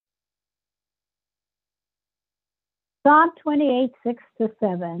Psalm 28,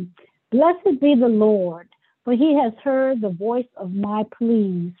 6-7. Blessed be the Lord, for he has heard the voice of my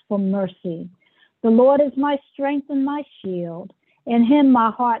pleas for mercy. The Lord is my strength and my shield. In him my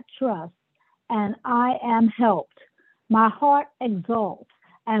heart trusts, and I am helped. My heart exalts,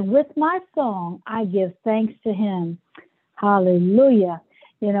 and with my song I give thanks to him. Hallelujah.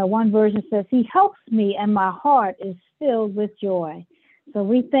 One version says, he helps me, and my heart is filled with joy. So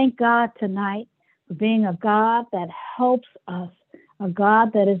we thank God tonight for being a God that helps us, a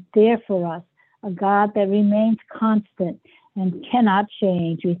God that is there for us, a God that remains constant and cannot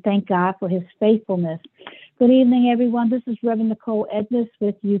change. We thank God for his faithfulness. Good evening, everyone. This is Reverend Nichole Edness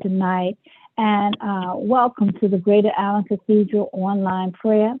with you tonight, and welcome to the Greater Allen Cathedral online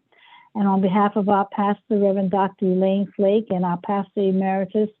prayer. And on behalf of our pastor, Reverend Dr. Elaine Flake, and our pastor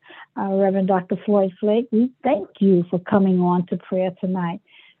emeritus, Reverend Dr. Floyd Flake, we thank you for coming on to prayer tonight,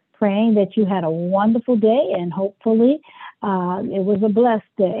 praying that you had a wonderful day, and hopefully it was a blessed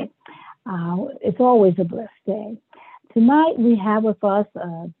day. It's always a blessed day. Tonight we have with us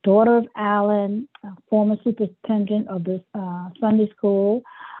a daughter of Allen, former superintendent of the Sunday school,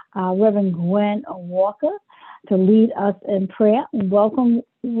 Reverend Gwen Walker, to lead us in prayer. Welcome,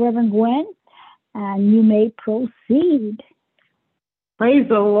 Reverend Gwen, and you may proceed. Praise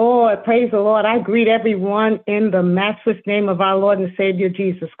the Lord. Praise the Lord. I greet everyone in the matchless name of our Lord and Savior,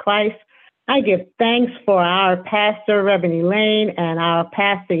 Jesus Christ. I give thanks for our pastor, Reverend Elaine, and our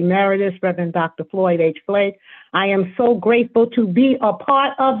pastor emeritus, Reverend Dr. Floyd H. Flake. I am so grateful to be a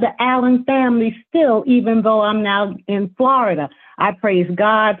part of the Allen family still, even though I'm now in Florida. I praise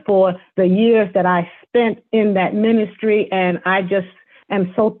God for the years that I spent in that ministry, and I just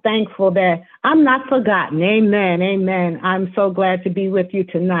am so thankful that I'm not forgotten. Amen, amen. I'm so glad to be with you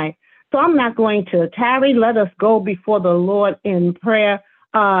tonight. So I'm not going to tarry. Let us go before the Lord in prayer.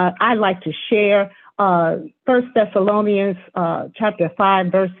 I'd like to share 1 Thessalonians chapter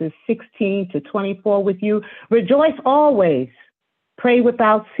 5, verses 16-24 with you. Rejoice always, pray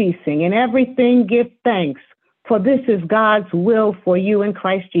without ceasing, in everything give thanks, for this is God's will for you in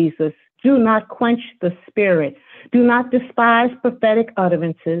Christ Jesus. Do not quench the spirit. Do not despise prophetic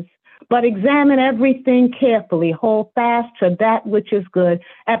utterances, but examine everything carefully. Hold fast to that which is good.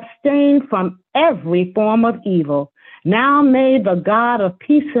 Abstain from every form of evil. Now may the God of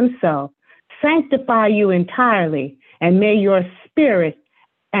peace himself sanctify you entirely, and may your spirit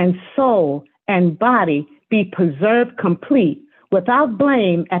and soul and body be preserved complete, without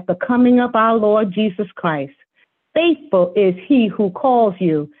blame at the coming of our Lord Jesus Christ. Faithful is he who calls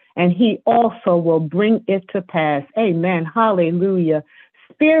you, and he also will bring it to pass. Amen. Hallelujah.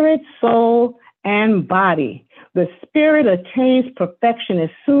 Spirit, soul, and body. The spirit attains perfection as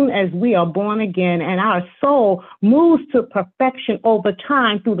soon as we are born again, and our soul moves to perfection over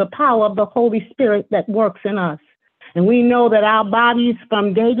time through the power of the Holy Spirit that works in us. And we know that our bodies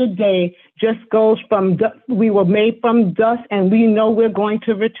from day to day just goes from, we were made from dust, and we know we're going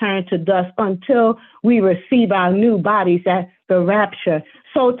to return to dust until we receive our new bodies at the rapture.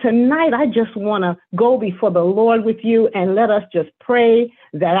 So tonight, I just want to go before the Lord with you, and let us just pray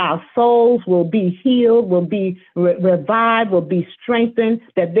that our souls will be healed, will be revived, will be strengthened,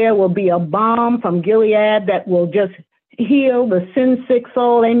 that there will be a balm from Gilead that will just heal the sin-sick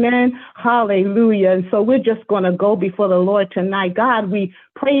soul. Amen. Hallelujah. And so we're just going to go before the Lord tonight. God, we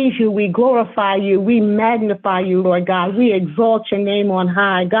praise you. We glorify you. We magnify you, Lord God. We exalt your name on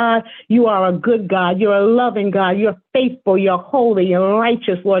high. God, you are a good God. You're a loving God. You're faithful. You're holy. You're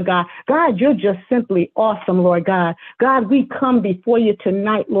righteous, Lord God. God, you're just simply awesome, Lord God. God, we come before you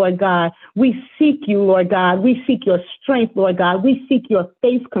tonight, Lord God. We seek you, Lord God. We seek your strength, Lord God. We seek your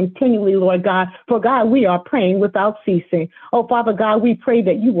face continually, Lord God. For God, we are praying without ceasing. Oh, Father God, we pray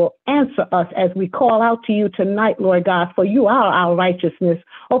that you will answer us as we call out to you tonight, Lord God, for you are our righteousness.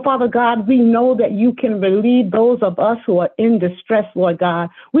 Oh, Father God, we know that you can relieve those of us who are in distress, Lord God.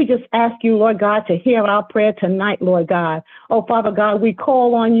 We just ask you, Lord God, to hear our prayer tonight, Lord God. Oh, Father God, we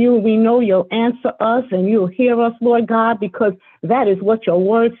call on you. We know you'll answer us and you'll hear us, Lord God, because that is what your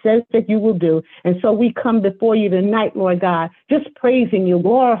word says that you will do. And so we come before you tonight, Lord God, just praising you,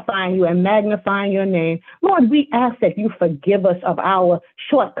 glorifying you, and magnifying your name. Lord, we ask that you forgive us of our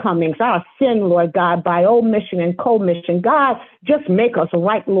shortcomings, our sin, Lord God, by omission and commission. God, just make us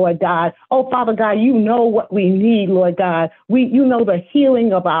right, Lord God. Oh, Father God, you know what we need, Lord God. You know the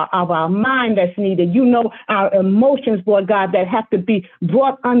healing of our mind that's needed. You know our emotions, Lord God, that have to be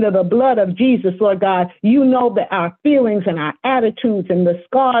brought under the blood of Jesus, Lord God. You know that our feelings and our attitudes and the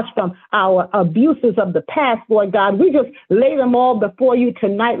scars from our abuses of the past, Lord God, we just lay them all before you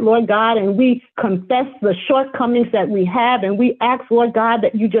tonight, Lord God, and we confess the shortcomings that we have, and we ask, Lord God,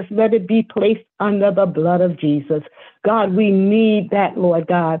 that you just just let it be placed under the blood of Jesus. God, we need that, Lord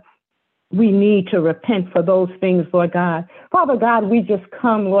God. We need to repent for those things, Lord God. Father God, we just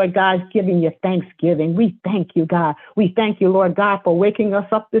come, Lord God, giving you thanksgiving. We thank you, God. We thank you, Lord God, for waking us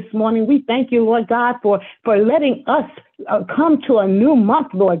up this morning. We thank you, Lord God, for letting us come to a new month,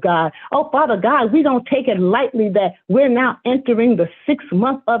 Lord God. Oh, Father God, we don't take it lightly that we're now entering the 6th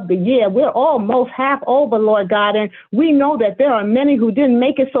month of the year. We're almost half over, Lord God, and we know that there are many who didn't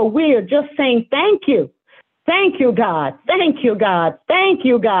make it, so we are just saying thank you. Thank you, God. Thank you, God. Thank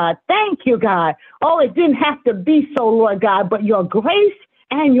you, God. Thank you, God. Oh, it didn't have to be so, Lord God, but your grace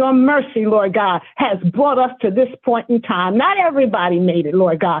and your mercy, Lord God, has brought us to this point in time. Not everybody made it,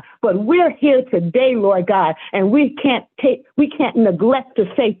 Lord God, but we're here today, Lord God, and we can't neglect to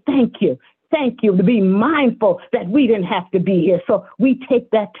say thank you. Thank you, to be mindful that we didn't have to be here. So we take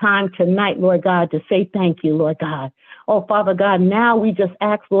that time tonight, Lord God, to say thank you, Lord God. Oh, Father God, now we just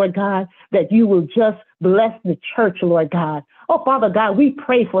ask, Lord God, that you will just bless the church, Lord God. Oh, Father God, we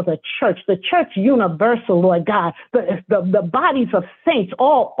pray for the church universal, Lord God, the bodies of saints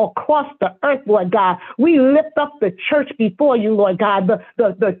all across the earth, Lord God. We lift up the church before you, Lord God,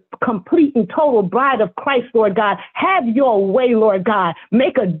 the complete and total bride of Christ, Lord God. Have your way, Lord God.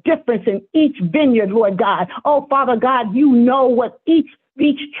 Make a difference in each vineyard, Lord God. Oh, Father God, you know what each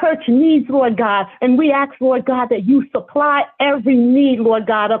church needs, Lord God. And we ask, Lord God, that you supply every need, Lord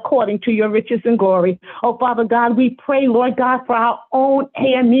God, according to your riches and glory. Oh, Father God, we pray, Lord God, for our own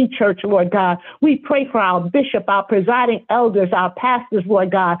AME church, Lord God. We pray for our bishop, our presiding elders, our pastors,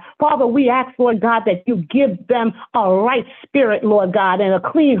 Lord God. Father, we ask, Lord God, that you give them a right spirit, Lord God, and a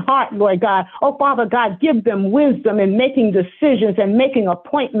clean heart, Lord God. Oh, Father God, give them wisdom in making decisions and making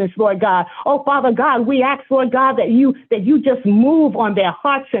appointments, Lord God. Oh, Father God, we ask, Lord God, that you just move on their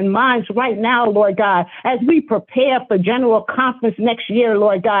hearts and minds right now, Lord God, as we prepare for General Conference next year,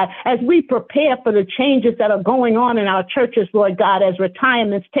 Lord God, as we prepare for the changes that are going on in our churches, Lord God, as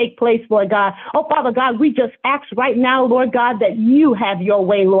retirements take place, Lord God. Oh, Father God, we just ask right now, Lord God, that you have your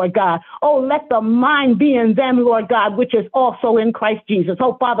way, Lord God. Oh, let the mind be in them, Lord God, which is also in Christ Jesus.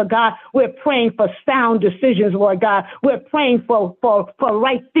 Oh, Father God, we're praying for sound decisions, Lord God. We're praying for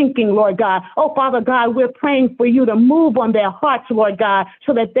right thinking, Lord God. Oh, Father God, we're praying for you to move on their hearts, Lord God,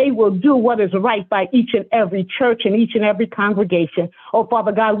 so that they will do what is right by each and every church and each and every congregation. Oh,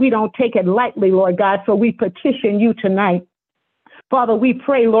 Father God, we don't take it lightly, Lord God, so we petition you tonight. Father, we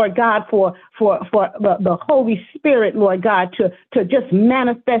pray, Lord God, for the Holy Spirit, Lord God, to just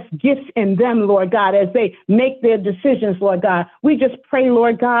manifest gifts in them, Lord God, as they make their decisions, Lord God. We just pray,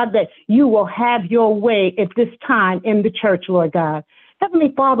 Lord God, that you will have your way at this time in the church, Lord God.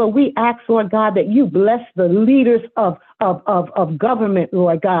 Heavenly Father, we ask, Lord God, that you bless the leaders of government,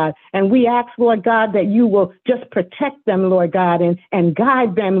 Lord God. And we ask, Lord God, that you will just protect them, Lord God, and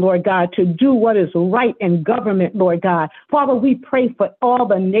guide them, Lord God, to do what is right in government, Lord God. Father, we pray for all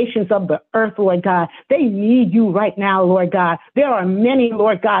the nations of the earth, Lord God. They need you right now, Lord God. There are many,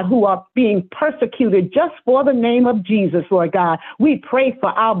 Lord God, who are being persecuted just for the name of Jesus, Lord God. We pray for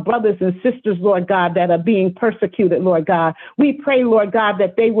our brothers and sisters, Lord God, that are being persecuted, Lord God. We pray, Lord God,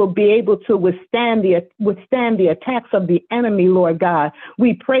 that they will be able to withstand the attacks of the enemy, Lord God.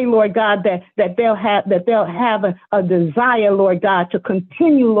 We pray, Lord God, that they'll have a desire, Lord God, to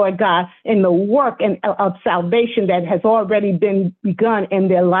continue, Lord God, in the work of salvation that has already been begun in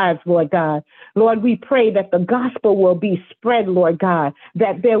their lives, Lord God. Lord, we pray that the gospel will be spread, Lord God,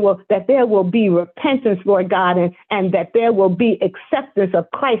 that there will be repentance, Lord God, and that there will be acceptance of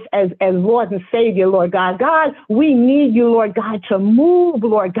Christ as Lord and Savior, Lord God. God, we need you, Lord God, to move,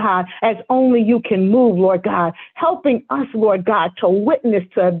 Lord God, as only you can move, Lord God, helping us, Lord God, to witness,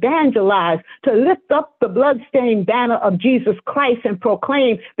 to evangelize, to lift up the bloodstained banner of Jesus Christ and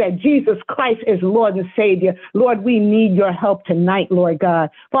proclaim that Jesus Christ is Lord and Savior. Lord, we need your help tonight, Lord God.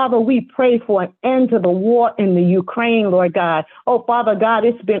 Father, we pray for an end to the war in the Ukraine, Lord God. Oh, Father God,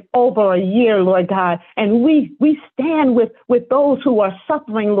 it's been over a year, Lord God, and we stand with those who are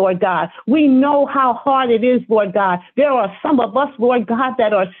suffering, Lord God. We know how hard it is, Lord God. There are some of us, Lord God,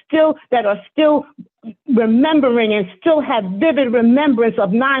 that are still remembering and still have vivid remembrance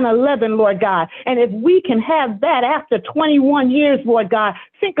of 9/11, Lord God. And if we can have that after 21 years, Lord God,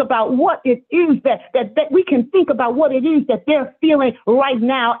 think about what it is that we can think about what it is that they're feeling right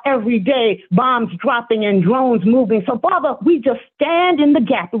now every day, bombs dropping and drones moving. So, Father, we just stand in the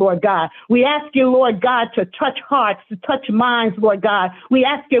gap, Lord God. We ask you, Lord God, to touch hearts, to touch minds, Lord God. We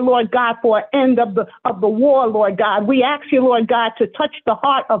ask you, Lord God, for an end of the war, Lord God. We ask you, Lord God, to touch the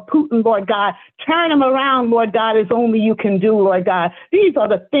heart of Putin, Lord God. Turn him around, Lord God, as only you can do, Lord God. These are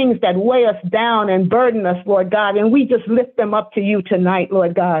the things that weigh us down and burden us, Lord God, and we just lift them up to you tonight, Lord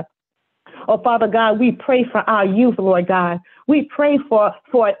Lord God. Oh, Father God, we pray for our youth, Lord God. We pray for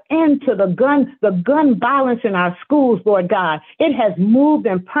an end to the gun violence in our schools, Lord God. It has moved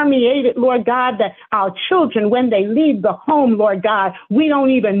and permeated, Lord God, that our children, when they leave the home, Lord God, we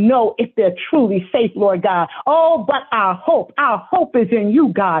don't even know if they're truly safe, Lord God. Oh, but our hope is in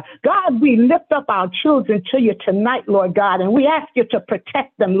you, God. God, we lift up our children to you tonight, Lord God, and we ask you to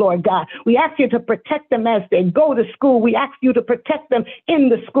protect them, Lord God. We ask you to protect them as they go to school. We ask you to protect them in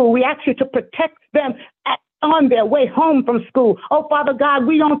the school. We ask you to protect them on their way home from school. Oh, Father God,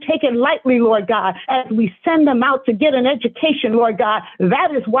 we don't take it lightly, Lord God, as we send them out to get an education, Lord God. That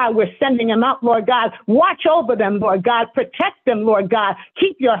is why we're sending them out, Lord God. Watch over them, Lord God. Protect them, Lord God.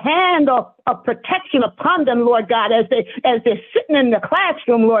 Keep your hand of protection upon them, Lord God, as they're sitting in the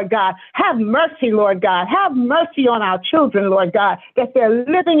classroom, Lord God. Have mercy, Lord God. Have mercy on our children, Lord God, that they're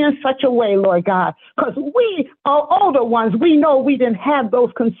living in such a way, Lord God. Because we, our older ones, we know we didn't have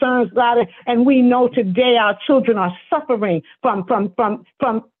those concerns, God, and we know today our children are suffering from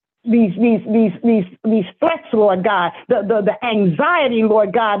these threats, Lord God, the anxiety,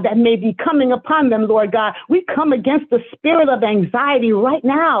 Lord God, that may be coming upon them, Lord God. We come against the spirit of anxiety right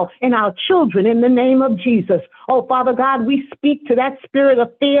now in our children in the name of Jesus. Oh, Father God, we speak to that spirit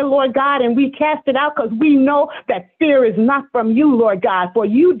of fear, Lord God, and we cast it out because we know that fear is not from you, Lord God, for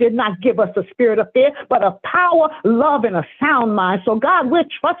you did not give us a spirit of fear, but of power, love, and a sound mind. So, God, we're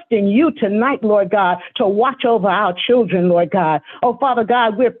trusting you tonight, Lord God, to watch over our children, Lord God. Oh, Father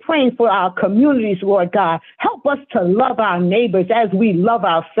God, we're praying for our communities, Lord God. Help us to love our neighbors as we love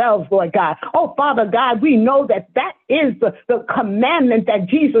ourselves, Lord God. Oh, Father God, we know that is the commandment that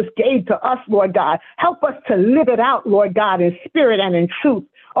Jesus gave to us, Lord God. Help us to live it out, Lord God, in spirit and in truth.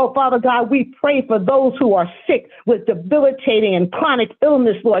 Oh, Father God, we pray for those who are sick with debilitating and chronic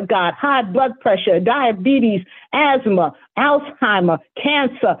illness, Lord God, high blood pressure, diabetes, asthma, Alzheimer,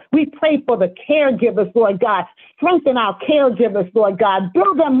 cancer. We pray for the caregivers, Lord God. Strengthen our caregivers, Lord God.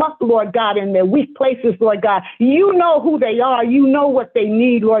 Build them up, Lord God, in their weak places, Lord God. You know who they are. You know what they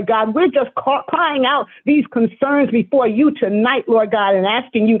need, Lord God. We're just crying out these concerns before you tonight, Lord God, and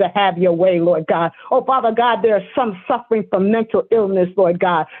asking you to have your way, Lord God. Oh, Father God, there's some suffering from mental illness, Lord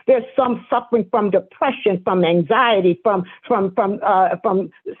God. There's some suffering from depression, from anxiety, from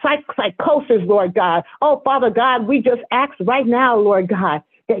psychosis, Lord God. Oh, Father God, we just ask right now, Lord God,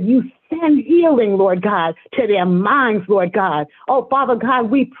 that you send healing, Lord God, to their minds, Lord God. Oh, Father God,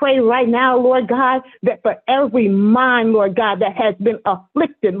 we pray right now, Lord God, that for every mind, Lord God, that has been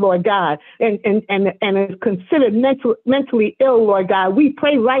afflicted, Lord God, and is considered mentally ill, Lord God, we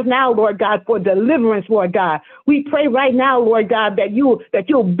pray right now, Lord God, for deliverance, Lord God. We pray right now, Lord God, that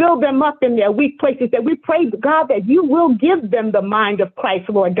you'll build them up in their weak places, that we pray, God, that you will give them the mind of Christ,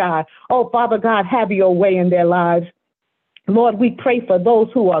 Lord God. Oh, Father God, have your way in their lives. Lord, we pray for those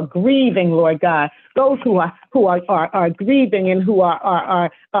who are grieving, Lord God, those who are grieving and who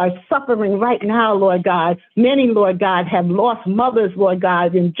are suffering right now, Lord God. Many, Lord God, have lost mothers, Lord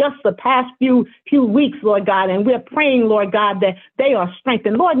God, in just the past few weeks, Lord God, and we're praying, Lord God, that they are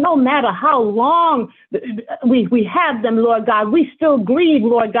strengthened. Lord, no matter how long we have them, Lord God, we still grieve,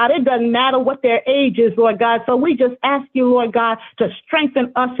 Lord God. It doesn't matter what their age is, Lord God. So we just ask you, Lord God, to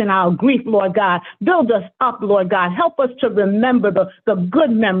strengthen us in our grief, Lord God. Build us up, Lord God. Help us to remember the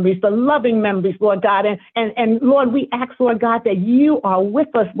good memories, the loving memories, Lord God. And Lord, we ask, Lord God, that you are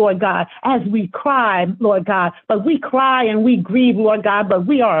with us, Lord God, as we cry, Lord God. But we cry and we grieve, Lord God, but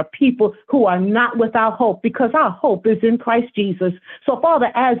we are a people who are not without hope because our hope is in Christ Jesus. So,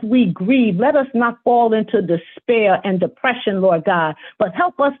 Father, as we grieve, let us not fall into despair and depression, Lord God, but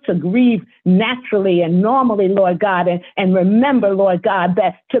help us to grieve naturally and normally, Lord God, and remember, Lord God,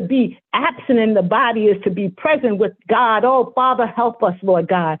 that to be absent in the body is to be present with God. Oh, Father, help us, Lord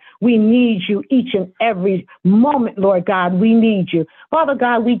God. We need you each and every moment, Lord God. We need you. Father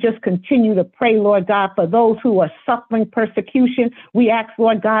God, we just continue to pray, Lord God, for those who are suffering persecution. We ask,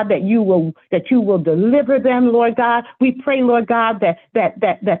 Lord God, that you will deliver them, Lord God. We pray, Lord God, that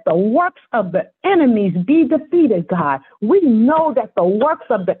the works of the enemies be defeated, God. We know that the works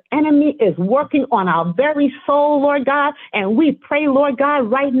of the enemy is working on our very soul, Lord God, and we pray, Lord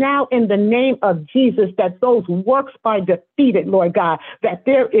God, right now in the name of Jesus, that those works are defeated, Lord God, that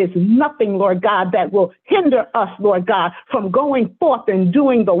there is nothing, Lord God, that will hinder us, Lord God, from going forth and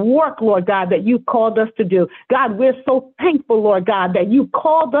doing the work, Lord God, that you called us to do. God, we're so thankful, Lord God, that you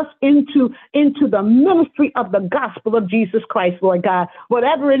called us into the ministry of the gospel of Jesus Christ, Lord God.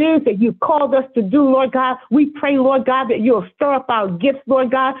 Whatever it is that you called us to do, Lord God, we pray, Lord God, that you'll stir up our gifts,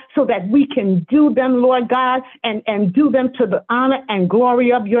 Lord God, so that we can do them, Lord God, and do them to the honor and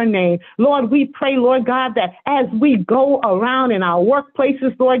glory of your name. Lane. Lord, we pray, Lord God, that as we go around in our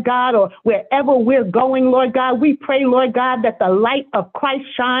workplaces, Lord God, or wherever we're going, Lord God, we pray, Lord God, that the light of Christ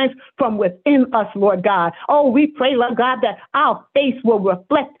shines from within us, Lord God. Oh, we pray, Lord God, that our face will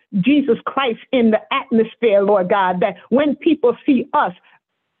reflect Jesus Christ in the atmosphere, Lord God, that when people see us,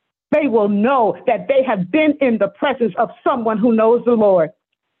 they will know that they have been in the presence of someone who knows the Lord.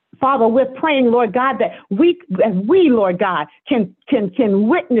 Father, we're praying, Lord God, that we, Lord God, can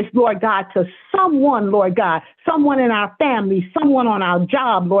witness, Lord God, to someone, Lord God, someone in our family, someone on our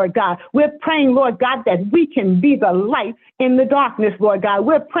job, Lord God. We're praying, Lord God, that we can be the light in the darkness, Lord God.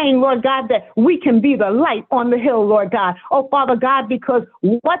 We're praying, Lord God, that we can be the light on the hill, Lord God. Oh, Father God, because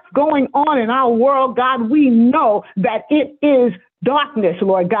what's going on in our world, God, we know that it is darkness,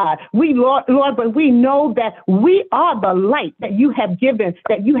 Lord God. Lord, but we know that we are the light that you have given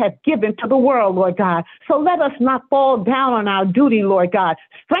to the world, Lord God. So let us not fall down on our duty, Lord God.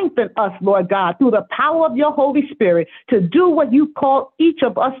 Strengthen us, Lord God, through the power of your Holy Spirit to do what you call each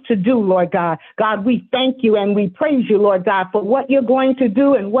of us to do, Lord God. God, we thank you and we praise you, Lord God, for what you're going to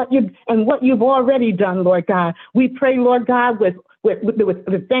do and what you've already done, Lord God. We pray, Lord God, with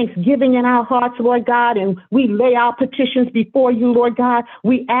thanksgiving in our hearts, Lord God, and we lay our petitions before you, Lord God.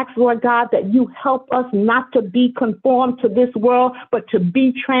 We ask, Lord God, that you help us not to be conformed to this world, but to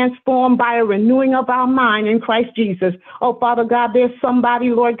be transformed by a renewing of our mind in Christ Jesus. Oh, Father God, there's somebody,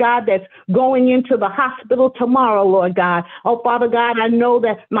 Lord God, that's going into the hospital tomorrow, Lord God. Oh, Father God, I know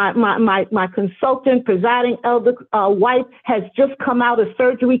that my consultant, presiding elder wife has just come out of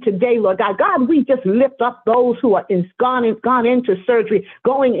surgery today, Lord God. God, we just lift up those who are gone into surgery,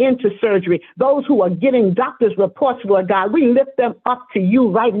 going into surgery, those who are getting doctor's reports, Lord God. We lift them up to you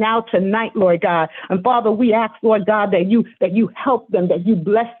right now tonight, Lord God. And Father, we ask, Lord God, that you help them, that you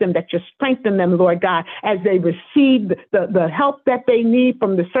bless them, that you strengthen them, Lord God, as they receive the help that they need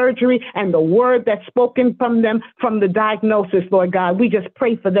from the surgery and the word that's spoken from them from the diagnosis, Lord God. We just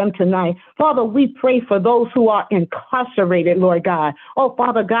pray for them tonight. Father, we pray for those who are incarcerated, Lord God. Oh,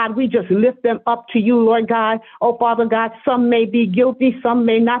 Father God, we just lift them up to you, Lord God. Oh, Father God, some may be guilty, some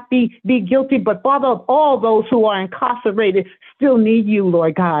may not be guilty, but Father, of all those who are incarcerated still need you,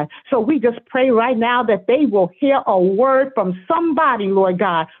 Lord God. So we just pray right now that they will hear a word from somebody, Lord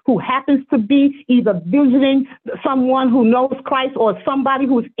God, who happens to be either visiting someone who knows Christ or somebody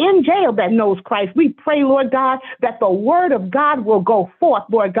who's in jail that knows Christ. We pray, Lord God, that the word of God will go forth,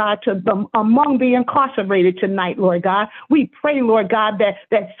 Lord God, to them among the incarcerated tonight, Lord God. We pray, Lord God,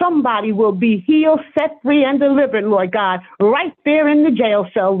 that somebody will be healed, set free, and delivered, Lord God, right there in the jail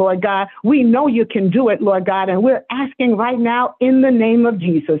cell, Lord God. We know you can do it, Lord God, and we're asking right now in the name of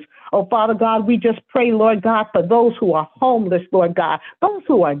Jesus. Oh, Father God, we just pray, Lord God, for those who are homeless, Lord God, those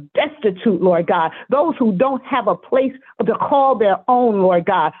who are destitute, Lord God, those who don't have a place to call their own, Lord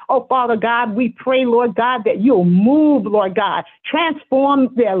God. Oh, Father God, we pray, Lord God, that you'll move, Lord God, transform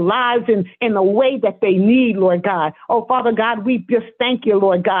their lives in a way that they need, Lord God. Oh, Father God, we just thank you,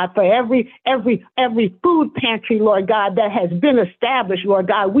 Lord God, for every food pantry, Lord God, that has been established, Lord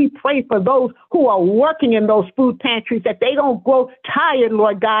God. We pray for those who are working in those food pantries, that they don't grow tired,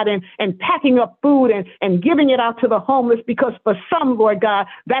 Lord God, and packing up food and giving it out to the homeless, because for some, Lord God,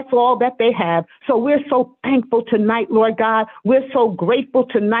 that's all that they have. So we're so thankful tonight, Lord God. We're so grateful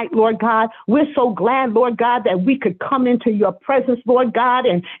tonight, Lord God. We're so glad, Lord God, that we could come into your presence, Lord God,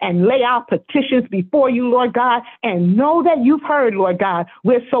 and lay our petitions before you, Lord God, and know that you've heard, Lord God.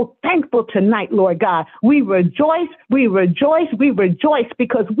 We're so thankful tonight, Lord God. We rejoice,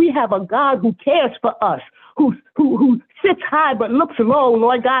 because we have a God who cares for us, who sits high but looks low,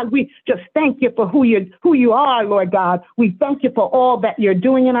 Lord God. We just thank you for who you are, Lord God. We thank you for all that you're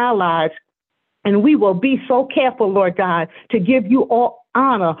doing in our lives. And we will be so careful, Lord God, to give you all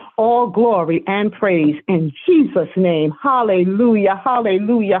honor, all glory, and praise in Jesus' name. Hallelujah,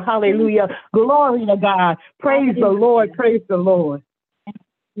 hallelujah, hallelujah. Glory to God. Praise the Lord, praise the Lord.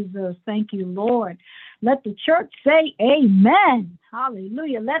 Jesus, thank you, Lord. Let the church say amen.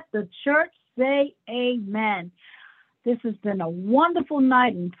 Hallelujah. Let the church say amen. This has been a wonderful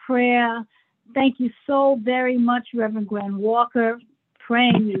night in prayer. Thank you so very much, Reverend Gwen Walker,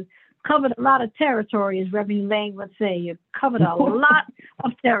 praying. You covered a lot of territory, as Reverend Lane would say. You covered a lot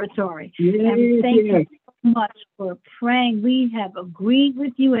of territory. Yeah. And thank you so much for praying. We have agreed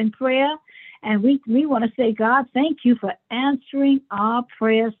with you in prayer, and we want to say, God, thank you for answering our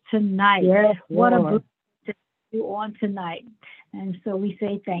prayers tonight. Yes, what Lord. a blessing to you on tonight. And so we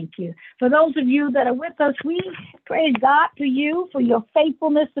say thank you. For those of you that are with us, we praise God for you, for your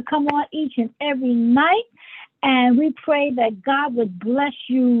faithfulness to come on each and every night. And we pray that God would bless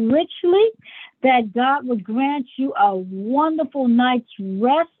you richly, that God would grant you a wonderful night's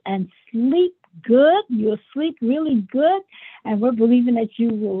rest and sleep good. You'll sleep really good. And we're believing that you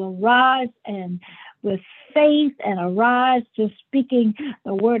will arise and with faith and arise just speaking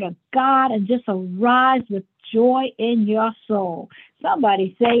the word of God and just arise with joy in your soul.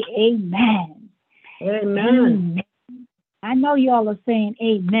 Somebody say amen. Amen. I know y'all are saying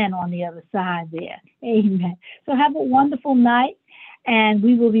amen on the other side there. Amen. So have a wonderful night, and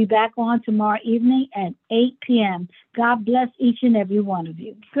we will be back on tomorrow evening at 8 p.m. God bless each and every one of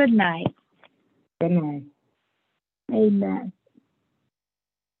you. Good night. Good night. Amen.